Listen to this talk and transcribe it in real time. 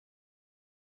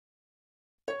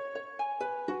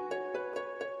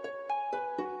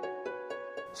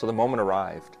So the moment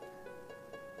arrived,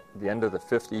 the end of the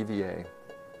 5th EVA.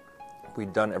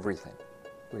 We'd done everything.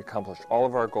 We accomplished all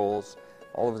of our goals,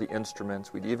 all of the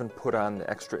instruments. We'd even put on the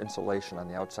extra insulation on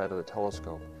the outside of the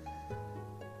telescope.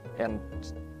 And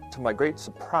to my great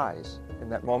surprise, in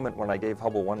that moment when I gave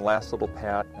Hubble one last little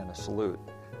pat and a salute,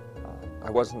 I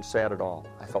wasn't sad at all.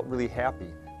 I felt really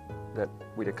happy that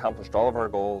we'd accomplished all of our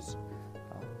goals,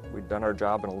 we'd done our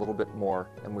job and a little bit more,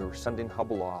 and we were sending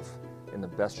Hubble off in the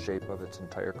best shape of its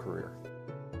entire career.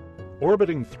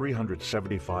 Orbiting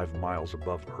 375 miles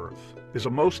above Earth is a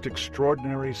most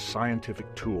extraordinary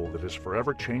scientific tool that has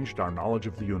forever changed our knowledge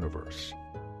of the universe.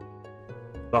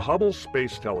 The Hubble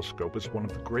Space Telescope is one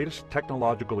of the greatest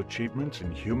technological achievements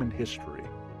in human history.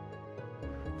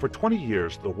 For 20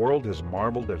 years, the world has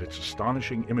marveled at its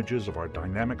astonishing images of our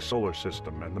dynamic solar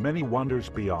system and the many wonders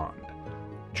beyond.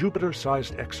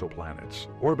 Jupiter-sized exoplanets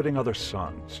orbiting other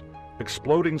suns,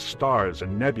 exploding stars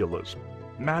and nebulas,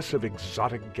 massive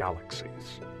exotic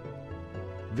galaxies.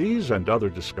 These and other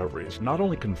discoveries not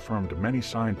only confirmed many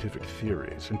scientific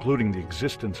theories, including the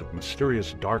existence of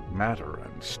mysterious dark matter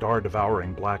and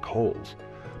star-devouring black holes,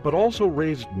 but also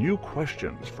raised new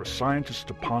questions for scientists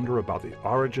to ponder about the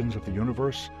origins of the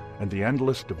universe and the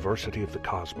endless diversity of the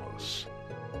cosmos.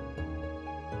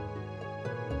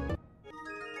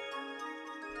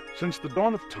 Since the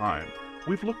dawn of time,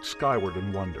 we've looked skyward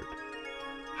and wondered,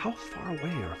 how far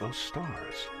away are those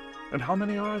stars? And how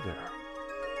many are there?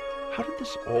 How did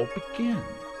this all begin?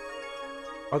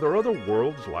 Are there other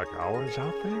worlds like ours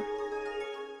out there?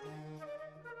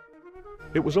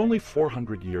 It was only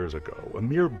 400 years ago, a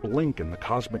mere blink in the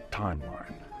cosmic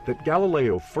timeline, that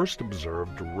Galileo first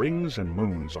observed rings and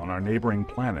moons on our neighboring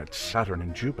planets, Saturn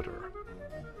and Jupiter.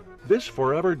 This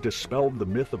forever dispelled the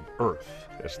myth of Earth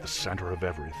as the center of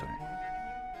everything.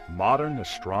 Modern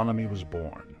astronomy was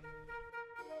born.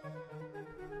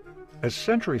 As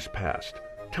centuries passed,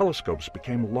 telescopes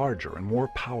became larger and more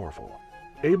powerful,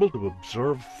 able to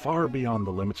observe far beyond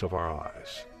the limits of our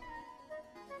eyes.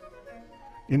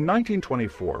 In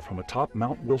 1924, from atop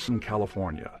Mount Wilson,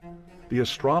 California, the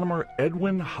astronomer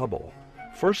Edwin Hubble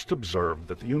first observed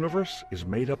that the universe is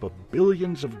made up of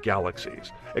billions of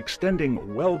galaxies,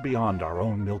 extending well beyond our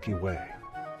own Milky Way.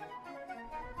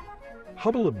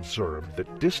 Hubble observed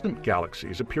that distant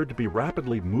galaxies appeared to be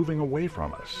rapidly moving away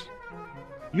from us.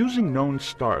 Using known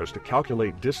stars to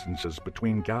calculate distances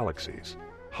between galaxies,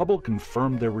 Hubble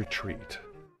confirmed their retreat.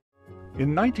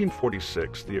 In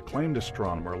 1946, the acclaimed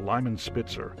astronomer Lyman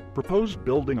Spitzer proposed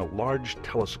building a large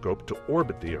telescope to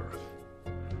orbit the Earth.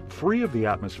 Free of the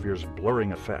atmosphere's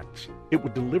blurring effects, it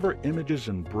would deliver images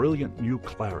in brilliant new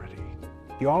clarity.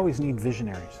 You always need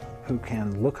visionaries who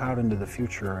can look out into the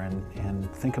future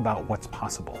and think about what's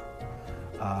possible.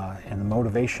 And the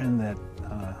motivation that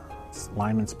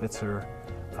Lyman Spitzer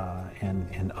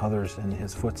and others in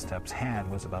his footsteps had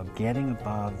was about getting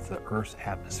above the Earth's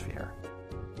atmosphere.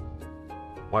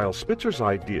 While Spitzer's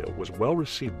idea was well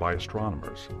received by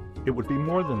astronomers, it would be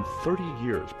more than 30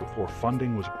 years before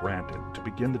funding was granted to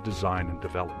begin the design and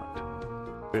development.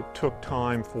 It took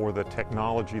time for the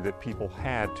technology that people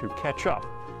had to catch up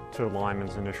to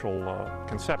Lyman's initial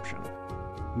conception.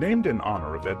 Named in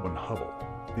honor of Edwin Hubble,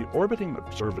 the orbiting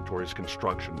observatory's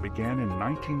construction began in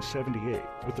 1978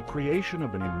 with the creation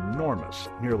of an enormous,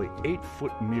 nearly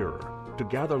 8-foot mirror to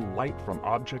gather light from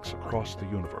objects across the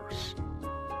universe.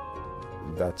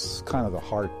 That's kind of the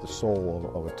heart, the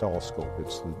soul of a telescope.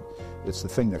 It's the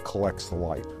thing that collects the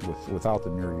light. Without the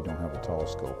mirror, you don't have a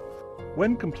telescope.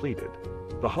 When completed,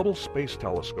 the Hubble Space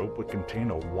Telescope would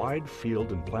contain a wide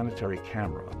field and planetary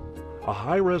camera, a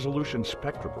high-resolution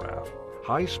spectrograph,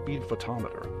 high-speed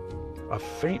photometer, a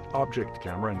faint object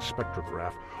camera and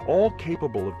spectrograph, all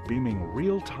capable of beaming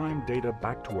real-time data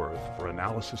back to Earth for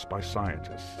analysis by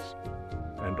scientists,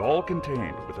 and all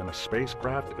contained within a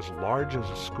spacecraft as large as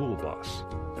a school bus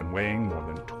and weighing more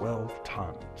than 12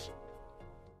 tons.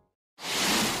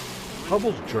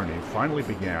 Hubble's journey finally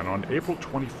began on April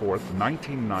 24,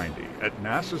 1990, at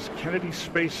NASA's Kennedy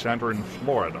Space Center in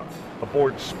Florida,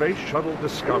 aboard Space Shuttle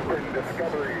Discovery.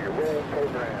 Roll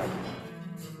program.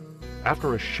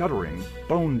 After a shuddering,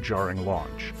 bone-jarring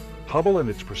launch, Hubble and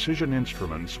its precision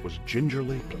instruments was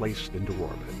gingerly placed into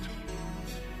orbit.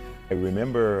 I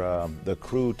remember the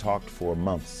crew talked for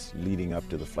months leading up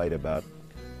to the flight about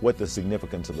what the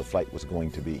significance of the flight was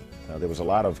going to be. There was a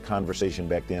lot of conversation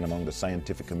back then among the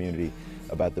scientific community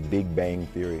about the Big Bang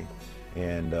Theory,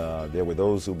 and there were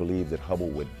those who believed that Hubble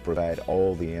would provide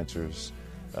all the answers.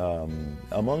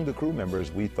 Among the crew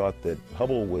members, we thought that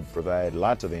Hubble would provide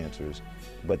lots of answers,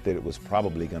 but that it was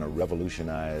probably going to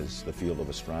revolutionize the field of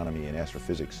astronomy and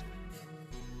astrophysics.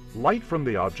 Light from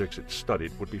the objects it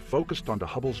studied would be focused onto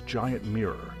Hubble's giant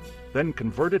mirror, then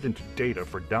converted into data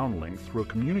for downlink through a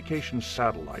communications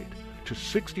satellite to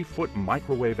 60-foot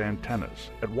microwave antennas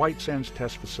at White Sands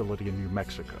Test Facility in New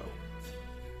Mexico.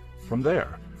 From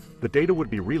there, the data would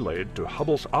be relayed to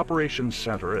Hubble's Operations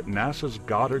Center at NASA's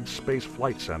Goddard Space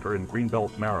Flight Center in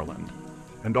Greenbelt, Maryland,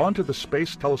 and on to the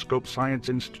Space Telescope Science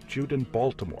Institute in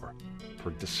Baltimore for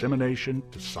dissemination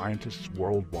to scientists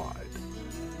worldwide.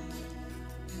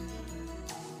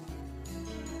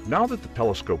 Now that the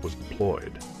telescope was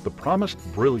deployed, the promised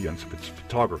brilliance of its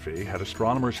photography had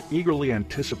astronomers eagerly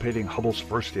anticipating Hubble's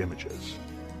first images.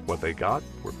 What they got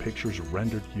were pictures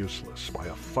rendered useless by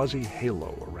a fuzzy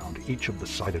halo around each of the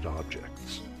sighted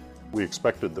objects. We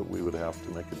expected that we would have to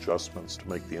make adjustments to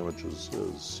make the images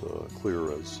as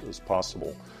clear as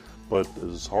possible. But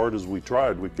as hard as we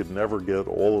tried, we could never get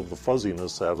all of the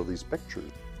fuzziness out of these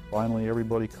pictures. Finally,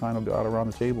 everybody kind of got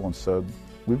around the table and said,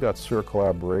 we've got SEER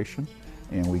collaboration,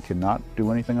 and we cannot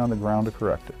do anything on the ground to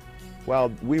correct it.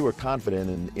 While we were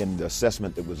confident in the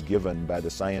assessment that was given by the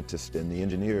scientists and the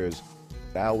engineers,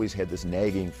 I always had this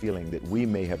nagging feeling that we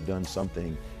may have done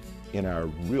something in our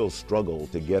real struggle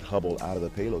to get Hubble out of the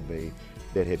payload bay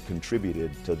that had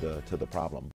contributed to the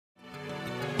problem.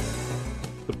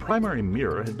 The primary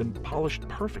mirror had been polished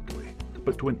perfectly,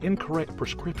 but to an incorrect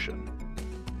prescription.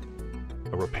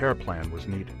 A repair plan was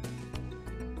needed.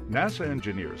 NASA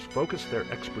engineers focused their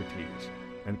expertise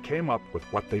and came up with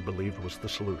what they believed was the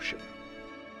solution.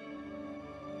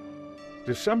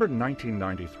 December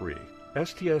 1993,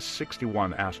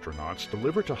 STS-61 astronauts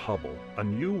delivered to Hubble a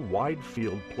new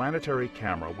wide-field planetary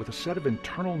camera with a set of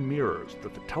internal mirrors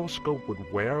that the telescope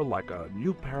would wear like a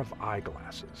new pair of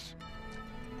eyeglasses.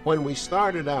 When we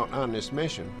started out on this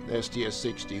mission,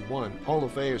 STS-61, all the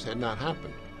failures had not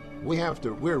happened. We're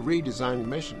redesigning the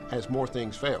mission as more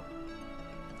things fail.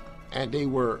 And they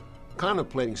were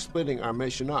contemplating splitting our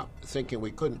mission up, thinking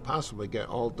we couldn't possibly get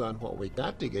all done what we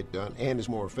got to get done, and there's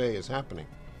more failures happening.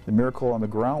 The miracle on the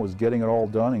ground was getting it all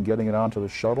done and getting it onto the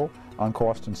shuttle on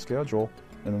cost and schedule,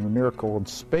 and then the miracle in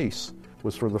space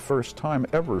was for the first time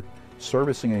ever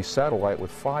servicing a satellite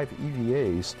with 5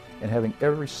 EVAs and having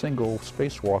every single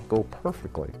spacewalk go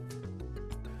perfectly.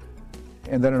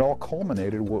 And then it all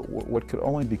culminated what could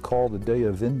only be called a day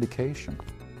of vindication.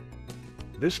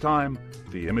 This time,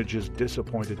 the images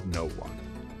disappointed no one.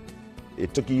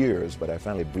 It took years, but I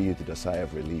finally breathed a sigh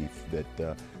of relief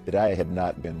that I had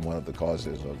not been one of the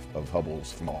causes of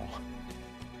Hubble's fall.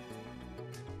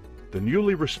 The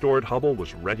newly restored Hubble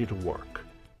was ready to work.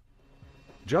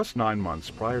 Just 9 months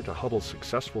prior to Hubble's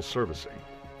successful servicing,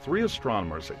 3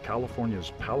 astronomers at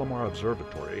California's Palomar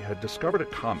Observatory had discovered a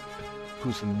comet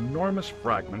whose enormous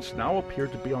fragments now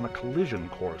appeared to be on a collision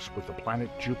course with the planet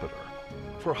Jupiter.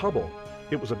 For Hubble,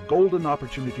 it was a golden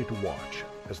opportunity to watch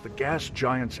as the gas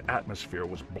giant's atmosphere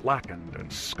was blackened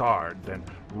and scarred, then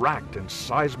racked in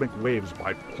seismic waves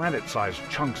by planet-sized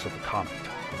chunks of the comet.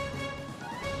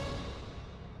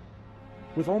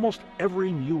 With almost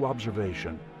every new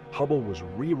observation, Hubble was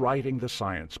rewriting the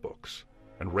science books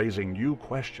and raising new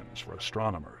questions for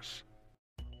astronomers.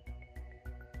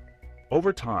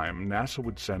 Over time, NASA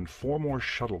would send 4 more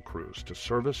shuttle crews to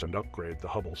service and upgrade the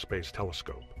Hubble Space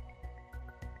Telescope.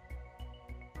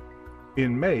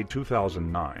 In May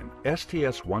 2009,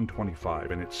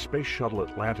 STS-125 and its Space Shuttle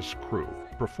Atlantis crew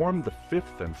performed the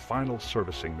 5th and final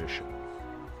servicing mission.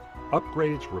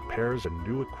 Upgrades, repairs, and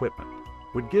new equipment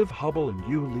would give Hubble a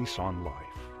new lease on life.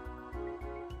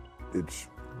 It's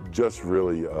just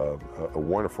really a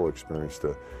wonderful experience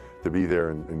to be there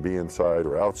and be inside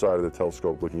or outside of the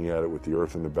telescope looking at it with the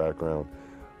Earth in the background.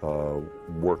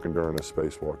 Working during a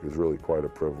spacewalk is really quite a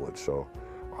privilege. So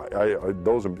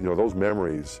those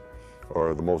memories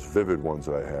are the most vivid ones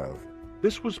that I have.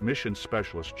 This was mission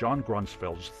specialist John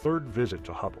Grunsfeld's 3rd visit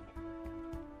to Hubble.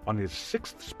 On his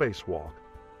 6th spacewalk,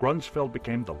 Grunsfeld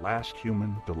became the last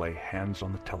human to lay hands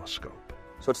on the telescope.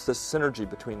 So it's this synergy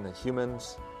between the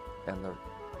humans and the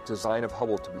design of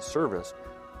Hubble to be serviced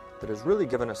that has really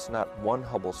given us not one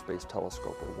Hubble Space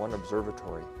Telescope or one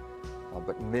observatory,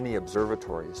 but many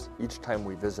observatories each time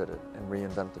we visit it and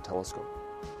reinvent the telescope.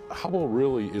 Hubble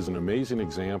really is an amazing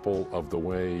example of the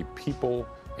way people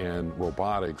and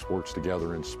robotics works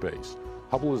together in space.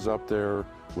 Hubble is up there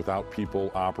without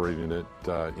people operating it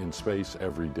in space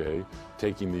every day,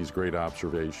 taking these great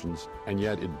observations, and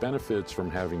yet it benefits from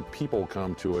having people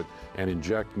come to it and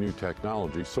inject new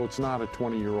technology. So it's not a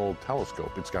 20-year-old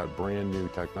telescope, it's got brand new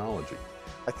technology.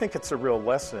 I think it's a real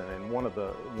lesson, and one of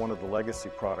the legacy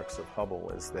products of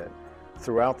Hubble is that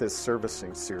throughout this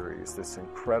servicing series, this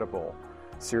incredible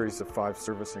series of 5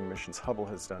 servicing missions, Hubble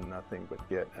has done nothing but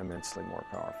get immensely more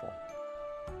powerful.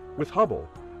 With Hubble,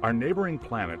 our neighboring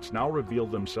planets now reveal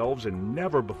themselves in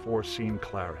never-before-seen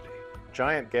clarity.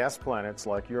 Giant gas planets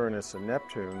like Uranus and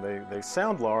Neptune, they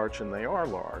sound large and they are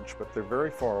large, but they're very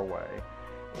far away.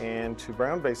 And to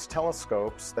ground-based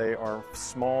telescopes, they are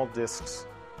small disks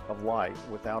of light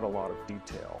without a lot of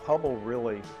detail. Hubble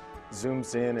really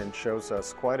zooms in and shows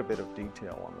us quite a bit of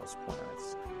detail on those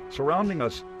planets. Surrounding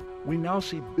us, we now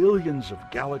see billions of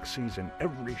galaxies in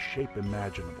every shape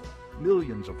imaginable,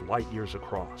 millions of light years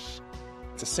across.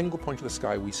 It's a single point of the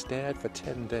sky. We stared for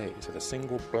 10 days at a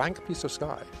single blank piece of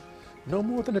sky, no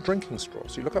more than a drinking straw.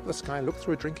 So you look up at the sky, look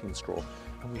through a drinking straw,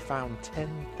 and we found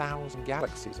 10,000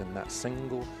 galaxies in that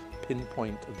single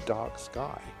pinpoint of dark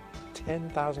sky.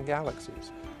 10,000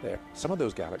 galaxies there. Some of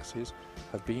those galaxies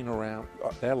have been around,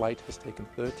 their light has taken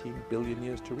 13 billion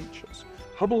years to reach us.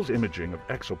 Hubble's imaging of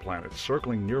exoplanets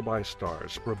circling nearby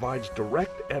stars provides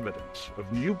direct evidence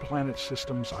of new planet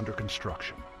systems under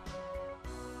construction.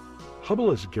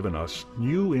 Hubble has given us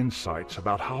new insights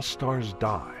about how stars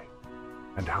die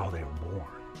and how they are born.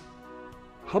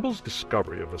 Hubble's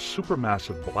discovery of a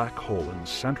supermassive black hole in the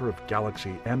center of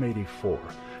galaxy M84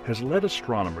 has led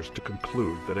astronomers to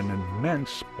conclude that an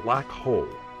immense black hole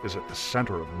is at the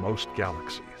center of most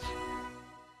galaxies.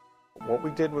 What we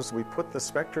did was we put the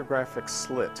spectrographic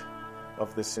slit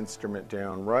of this instrument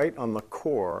down right on the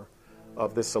core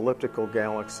of this elliptical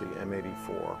galaxy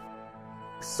M84.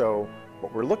 So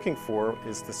what we're looking for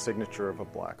is the signature of a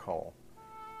black hole.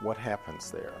 What happens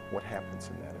there? What happens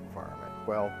in that environment?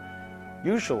 Well,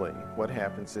 usually what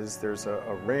happens is there's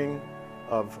a ring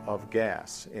of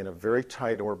gas in a very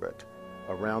tight orbit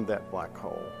around that black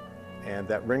hole. And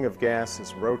that ring of gas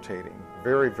is rotating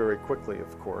very, very quickly,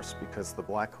 of course, because the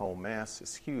black hole mass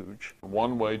is huge.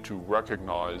 One way to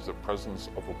recognize the presence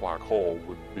of a black hole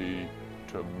would be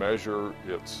to measure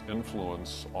its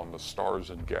influence on the stars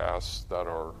and gas that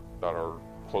are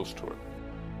close to it.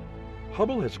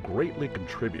 Hubble has greatly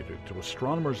contributed to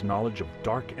astronomers' knowledge of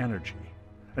dark energy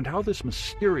and how this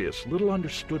mysterious, little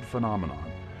understood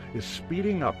phenomenon is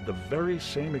speeding up the very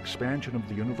same expansion of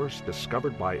the universe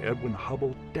discovered by Edwin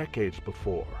Hubble decades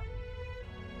before.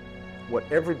 What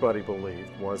everybody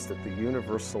believed was that the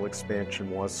universal expansion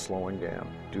was slowing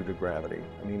down due to gravity.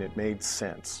 I mean, it made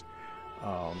sense.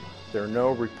 There's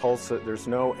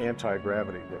no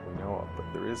anti-gravity that we know of, but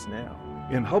there is now.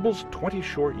 In Hubble's 20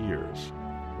 short years,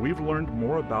 we've learned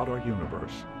more about our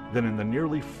universe than in the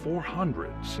nearly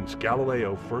 400 since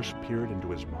Galileo first peered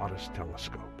into his modest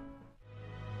telescope.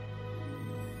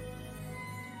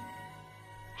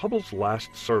 Hubble's last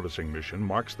servicing mission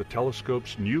marks the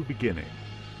telescope's new beginning.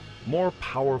 More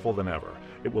powerful than ever,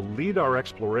 it will lead our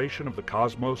exploration of the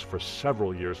cosmos for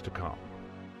several years to come.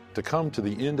 To come to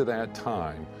the end of that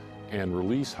time and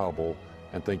release Hubble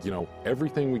and think,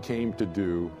 everything we came to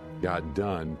do got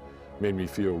done, made me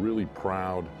feel really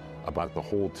proud about the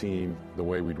whole team, the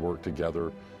way we'd worked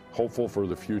together, hopeful for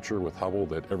the future with Hubble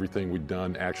that everything we'd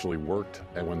done actually worked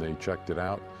and when they checked it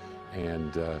out,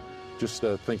 and just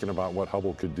thinking about what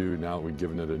Hubble could do now that we'd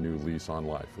given it a new lease on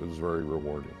life. It was very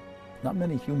rewarding. Not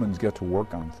many humans get to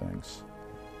work on things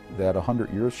that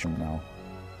 100 years from now,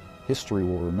 history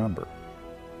will remember.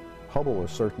 Hubble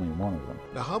is certainly one of them.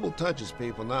 The Hubble touches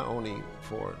people not only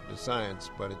for the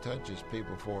science, but it touches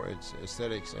people for its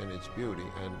aesthetics and its beauty.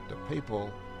 And the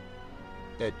people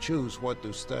that choose what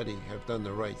to study have done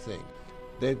the right thing.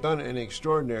 They've done an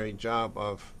extraordinary job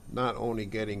of not only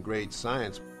getting great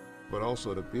science, but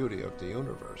also the beauty of the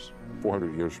universe.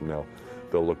 400 years from now,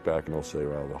 they'll look back and they'll say,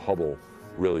 well, the Hubble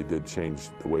really did change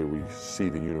the way we see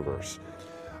the universe.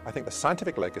 I think the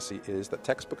scientific legacy is that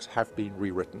textbooks have been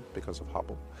rewritten because of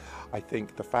Hubble. I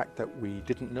think the fact that we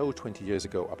didn't know 20 years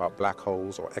ago about black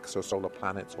holes or exosolar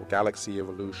planets or galaxy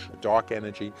evolution, dark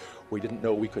energy, we didn't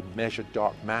know we could measure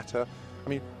dark matter. I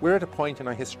mean, we're at a point in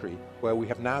our history where we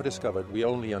have now discovered we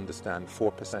only understand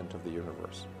 4% of the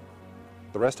universe.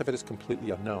 The rest of it is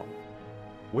completely unknown.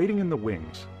 Waiting in the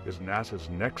wings is NASA's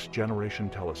Next Generation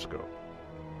Telescope.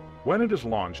 When it is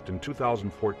launched in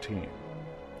 2014,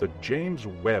 the James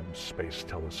Webb Space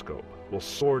Telescope will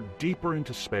soar deeper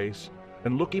into space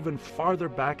and look even farther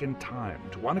back in time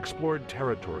to unexplored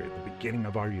territory at the beginning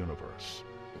of our universe.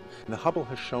 And the Hubble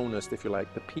has shown us, if you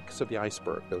like, the peaks of the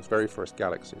iceberg, those very first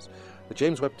galaxies. The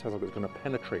James Webb Telescope is going to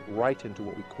penetrate right into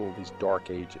what we call these dark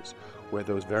ages, where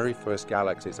those very first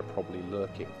galaxies are probably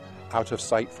lurking, out of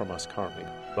sight from us currently.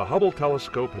 The Hubble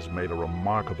telescope has made a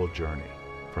remarkable journey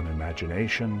from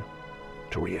imagination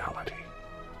to reality.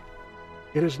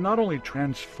 It has not only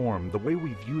transformed the way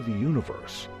we view the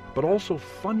universe, but also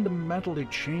fundamentally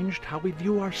changed how we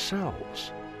view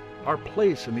ourselves, our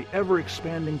place in the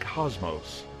ever-expanding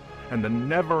cosmos, and the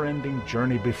never-ending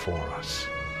journey before us.